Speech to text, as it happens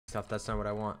Stuff, that's not what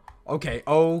I want. Okay,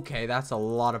 okay, that's a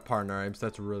lot of partner items.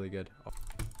 That's really good. Oh.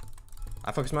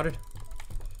 I focus modded.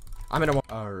 I'm in a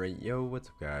alright, yo, what's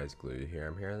up guys, Glue here.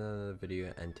 I'm here in another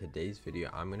video, and today's video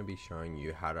I'm going to be showing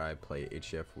you how I play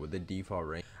HCF with the default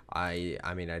rank. I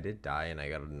mean I did die and I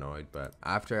got annoyed, but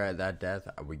after that death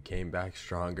we came back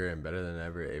stronger and better than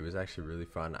ever. It was actually really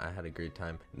fun. I had a great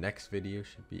time. Next video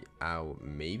should be out.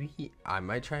 Maybe I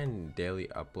might try and daily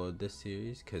upload this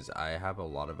series because I have a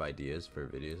lot of ideas for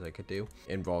videos I could do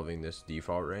involving this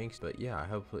default ranks. But yeah,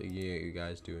 hopefully you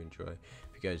guys do enjoy.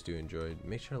 If you guys do enjoy,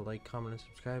 make sure to like, comment, and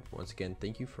subscribe. Once again,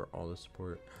 thank you for all the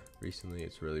support recently.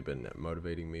 It's really been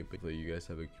motivating me. But hopefully you guys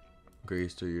have a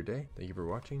great start of your day. Thank you for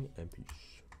watching, and peace.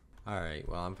 Alright,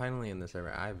 well, I'm finally in the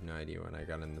server. I have no idea when I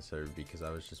got in the server because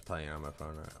I was just playing on my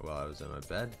phone while I was in my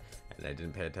bed, and I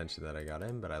didn't pay attention that I got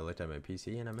in, but I looked at my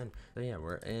PC and I'm in. So yeah,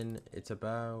 we're in. It's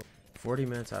about 40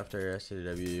 minutes after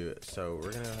SOTW, so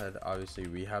we're gonna go ahead. Obviously,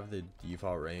 we have the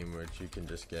default rank, which you can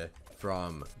just get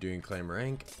from doing claim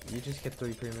rank. You just get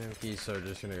 3 premium keys, so we're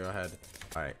just gonna go ahead.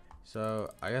 Alright,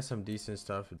 so I got some decent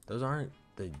stuff. Those aren't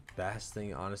the best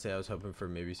thing, honestly. I was hoping for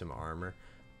maybe some armor.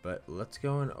 But let's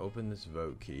go and open this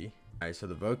vote key. Alright, so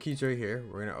the vote key's right here.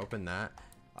 We're gonna open that.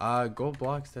 Gold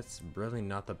blocks, that's really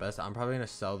not the best. I'm probably gonna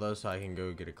sell those so I can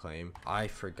go get a claim. I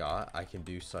forgot I can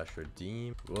do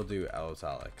 /redeem. We'll do Ellis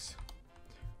Alex.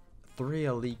 3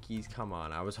 elite keys, come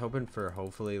on. I was hoping for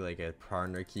hopefully like a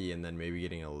partner key and then maybe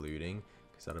getting a looting,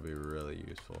 because that'll be really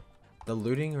useful. The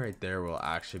looting right there will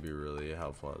actually be really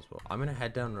helpful as well. I'm gonna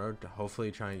head down road to hopefully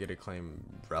try and get a claim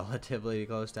relatively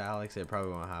close to Alex. It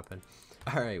probably won't happen.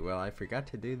 Alright, well, I forgot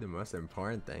to do the most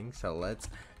important thing, so let's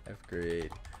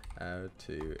upgrade out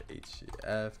to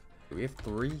HCF. We have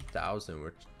 3,000,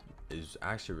 which is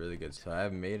actually really good. So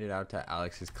I've made it out to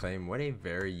Alex's claim. What a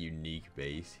very unique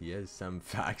base. He has some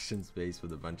faction space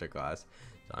with a bunch of glass.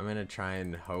 So I'm gonna try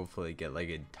and hopefully get like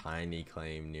a tiny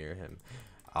claim near him.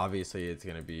 Obviously it's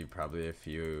gonna be probably a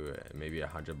few, maybe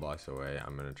 100 blocks away.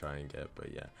 I'm gonna try and get,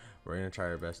 but yeah, we're gonna try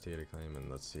our best to get a claim,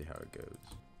 and let's see how it goes.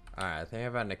 Alright, I think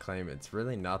I've had a claim. It's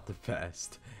really not the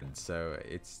best, and so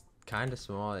it's kind of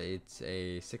small. It's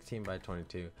a 16 by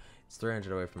 22. It's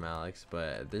 300 away from Alex,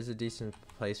 but there's a decent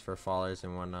place for fallers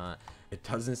and whatnot. It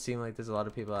doesn't seem like there's a lot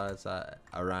of people outside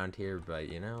around here, but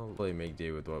you know, really make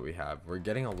do with what we have. We're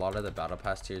getting a lot of the battle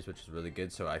pass tiers, which is really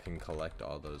good, so I can collect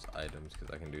all those items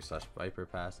because I can do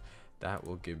 /viper pass. That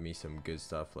will give me some good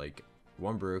stuff like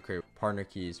 1 brew crate, partner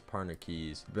keys,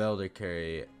 builder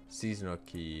crate, seasonal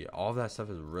key. All of that stuff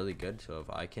is really good, so if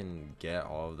I can get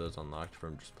all of those unlocked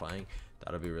from just playing,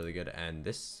 that'll be really good. And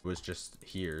this was just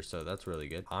here, so that's really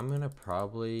good. I'm gonna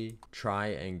probably try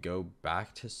and go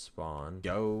back to spawn,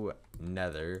 go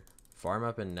nether, farm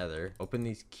up in nether, open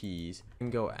these keys,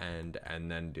 and go end,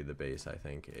 and then do the base, I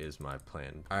think is my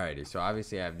plan. Alrighty, so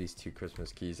obviously I have these 2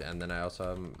 Christmas keys, and then I also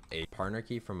have a partner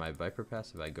key from my Viper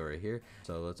Pass if I go right here.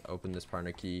 So let's open this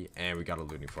partner key, and we got a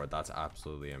looting for it. That's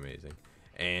absolutely amazing.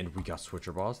 And we got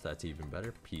switcher balls, that's even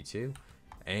better. P2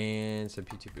 and some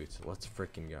P2 boots. Let's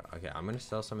freaking go. Okay, I'm gonna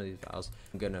sell some of these files.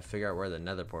 I'm gonna figure out where the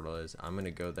nether portal is. I'm gonna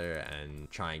go there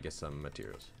and try and get some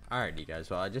materials. Alrighty guys,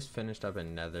 well I just finished up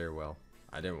in nether. Well,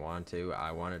 I didn't want to.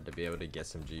 I wanted to be able to get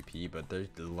some GP, but there's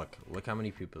look how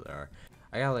many people there are.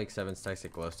 I got like 7 stacks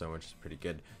of glowstone, which is pretty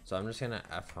good. So I'm just gonna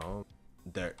F home.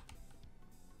 There.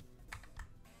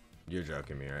 You're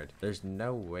joking me, right? There's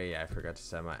no way I forgot to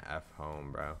set my F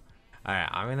home, bro. Alright,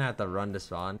 I'm gonna have to run to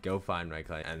spawn, go find my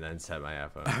client, and then set my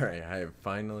F home. Alright, I have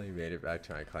finally made it back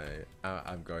to my client.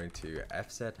 I'm going to F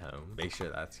set home, make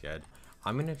sure that's good.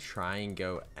 I'm gonna try and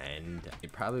go end.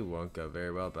 It probably won't go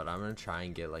very well, but I'm gonna try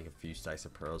and get like a few stacks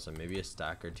of pearls and maybe a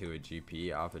stack or 2 of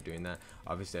GP off of doing that.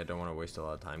 Obviously I don't want to waste a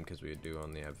lot of time because we do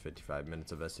only have 55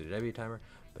 minutes of SOTW timer,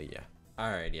 but yeah.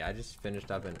 Alrighty, I just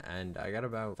finished up an end. I got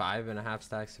about 5.5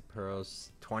 stacks of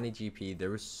pearls, 20 GP. There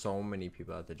were so many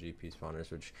people at the GP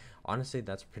spawners, which honestly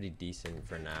that's pretty decent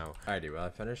for now. Alrighty, well I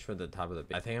finished for the top of the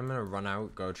base. I think I'm gonna run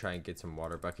out, go try and get some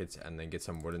water buckets, and then get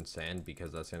some wood and sand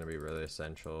because that's gonna be really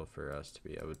essential for us to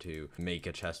be able to make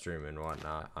a chest room and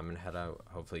whatnot. I'm gonna head out,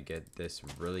 hopefully get this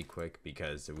really quick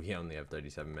because we only have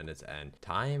 37 minutes and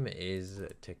time is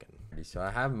ticking. So I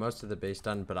have most of the base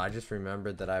done, but I just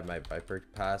remembered that I have my Viper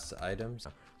Pass items.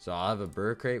 So I'll have a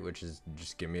brewer crate, which is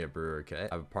just give me a brewer kit.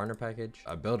 I have a partner package,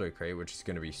 a builder crate, which is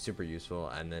going to be super useful,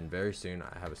 and then very soon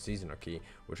I have a seasonal key,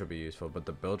 which will be useful. But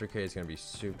the builder crate is going to be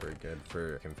super good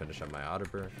for I can finish up my auto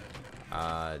brewer.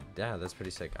 Yeah, that's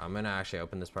pretty sick. I'm gonna actually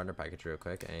open this partner package real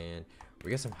quick, and We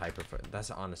get some hyper foot.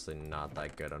 That's honestly not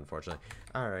that good, unfortunately.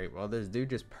 All right, well, this dude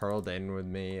just pearled in with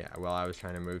me while I was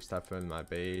trying to move stuff in my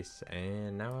base,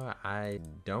 and now I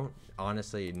don't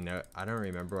honestly know. I don't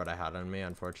remember what I had on me,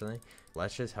 unfortunately.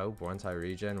 Let's just hope once I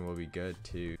regen, we'll be good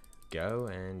to go,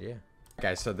 and yeah.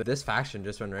 Guys, so this faction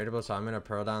just went raidable, so I'm gonna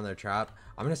pearl down their trap.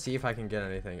 I'm gonna see if I can get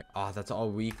anything. Oh, that's all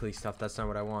weekly stuff. That's not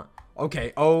what I want.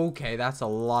 Okay, that's a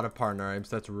lot of partner items.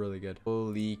 That's really good.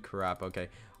 Holy crap. Okay,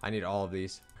 I need all of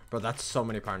these. Bro, that's so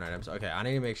many partner items. Okay, I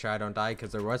need to make sure I don't die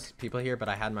because there was people here, but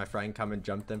I had my friend come and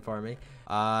jump them for me.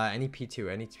 Any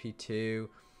P2,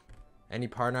 any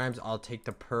partner items. I'll take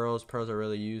the pearls. Pearls are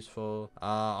really useful.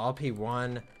 All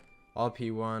P1,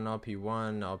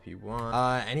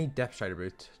 any Depth Strider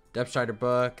boots. Depth Strider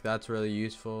book, that's really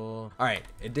useful. All right,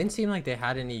 it didn't seem like they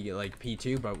had any like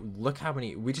P2, but look how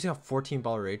many. We just got 14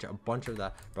 ball rage, a bunch of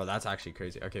that. Bro, that's actually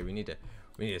crazy. Okay, we need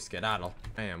to skedaddle.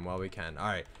 Well, we can. All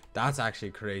right, that's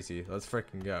actually crazy. Let's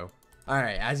freaking go. All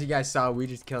right, as you guys saw, we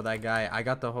just killed that guy. I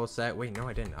got the whole set. Wait, no,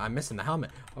 I didn't. I'm missing the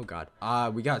helmet. Oh god.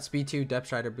 We got speed 2, Depth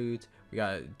Strider boots. We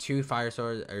got 2 fire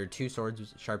swords, or 2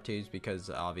 swords, sharp 2s, because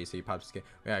obviously pops skin.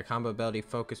 We got combo ability,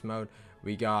 focus mode.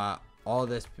 We got all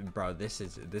this. Bro, this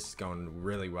is going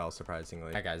really well,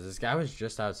 surprisingly. Yeah, guys, this guy was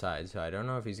just outside, so I don't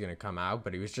know if he's gonna come out,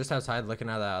 but he was just outside looking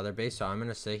at that other base, so I'm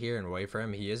gonna sit here and wait for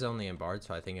him. He is only in bard,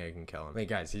 so I think I can kill him. Wait,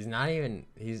 guys, he's not even.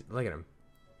 Look at him.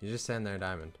 He's just sitting there,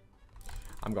 diamond.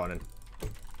 I'm going in.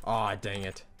 Oh, dang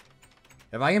it.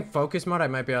 If I can focus mode, I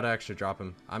might be able to actually drop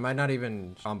him. I might not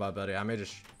even combo ability. I may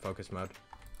just focus mode.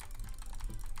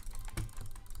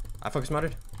 I focus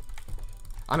moded.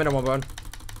 I'm in a 1v1.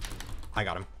 I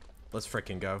got him. Let's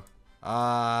freaking go.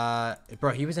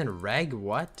 Bro, he was in reg.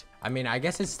 What? I mean, I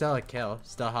guess it's still a kill.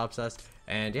 Still helps us.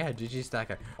 And yeah, GG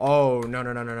stacker. Oh, no.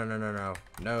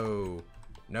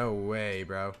 No way,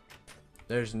 bro.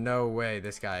 There's no way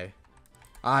this guy.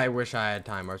 I wish I had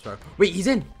time warps, bro. Wait, he's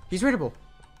in. He's raidable.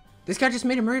 This guy just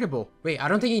made him raidable. Wait, I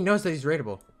don't think he knows that he's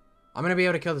raidable. I'm gonna be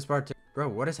able to kill this bard too. Bro,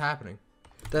 what is happening?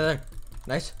 There.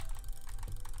 Nice.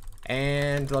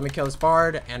 And let me kill this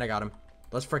bard, and I got him.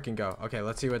 Let's freaking go. Okay,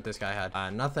 let's see what this guy had.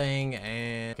 Nothing,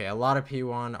 and okay, a lot of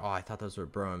P1. Oh, I thought those were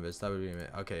bro invis. That would be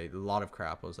okay. A lot of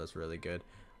crapples. That's really good.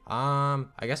 I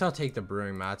guess I'll take the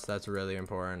brewing mats. That's really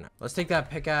important. Let's take that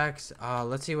pickaxe.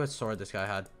 Let's see what sword this guy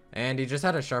had. And he just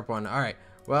had a sharp one. All right.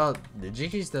 Well, the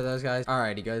GG's to those guys.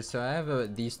 Alrighty, guys. So I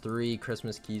have these 3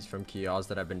 Christmas keys from Kiosks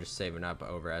that I've been just saving up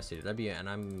over SOTW, and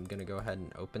I'm gonna go ahead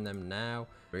and open them now.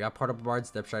 We got portable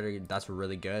bards, Depth Strider. That's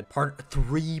really good.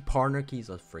 3 partner keys.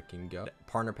 Let's freaking go.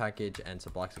 Partner package and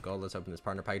some blocks of gold. Let's open this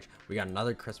partner package. We got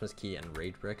another Christmas key and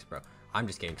rage bricks, bro. I'm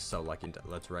just getting so lucky.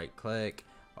 Let's right click.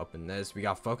 Open this. We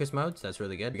got focus modes. That's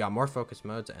really good. We got more focus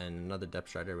modes and another Depth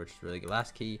Strider, which is really good.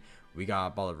 Last key. We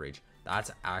got ball of rage.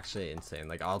 That's actually insane.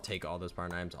 Like, I'll take all those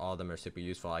partner items. All of them are super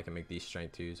useful. I can make these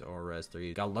strength 2s or res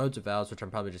 3s. Got loads of valves, which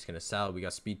I'm probably just gonna sell. We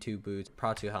got speed 2 boots,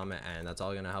 pro 2 helmet, and that's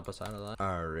all gonna help us out a lot.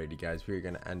 Alrighty, guys, we're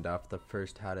gonna end off the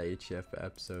first How to HCF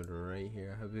episode right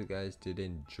here. I hope you guys did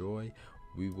enjoy.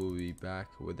 We will be back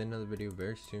with another video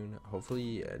very soon,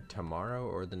 hopefully tomorrow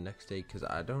or the next day, because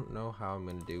I don't know how I'm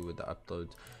gonna do with the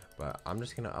uploads, but I'm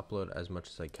just gonna upload as much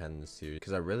as I can in this series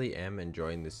because I really am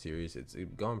enjoying this series. It's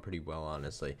going pretty well,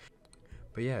 honestly.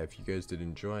 But yeah, if you guys did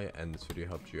enjoy and this video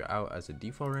helped you out as a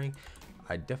default rank,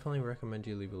 I definitely recommend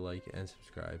you leave a like and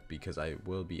subscribe because I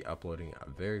will be uploading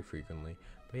very frequently.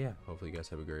 But yeah, hopefully you guys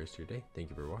have a great rest of your day.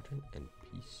 Thank you for watching, and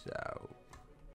peace out.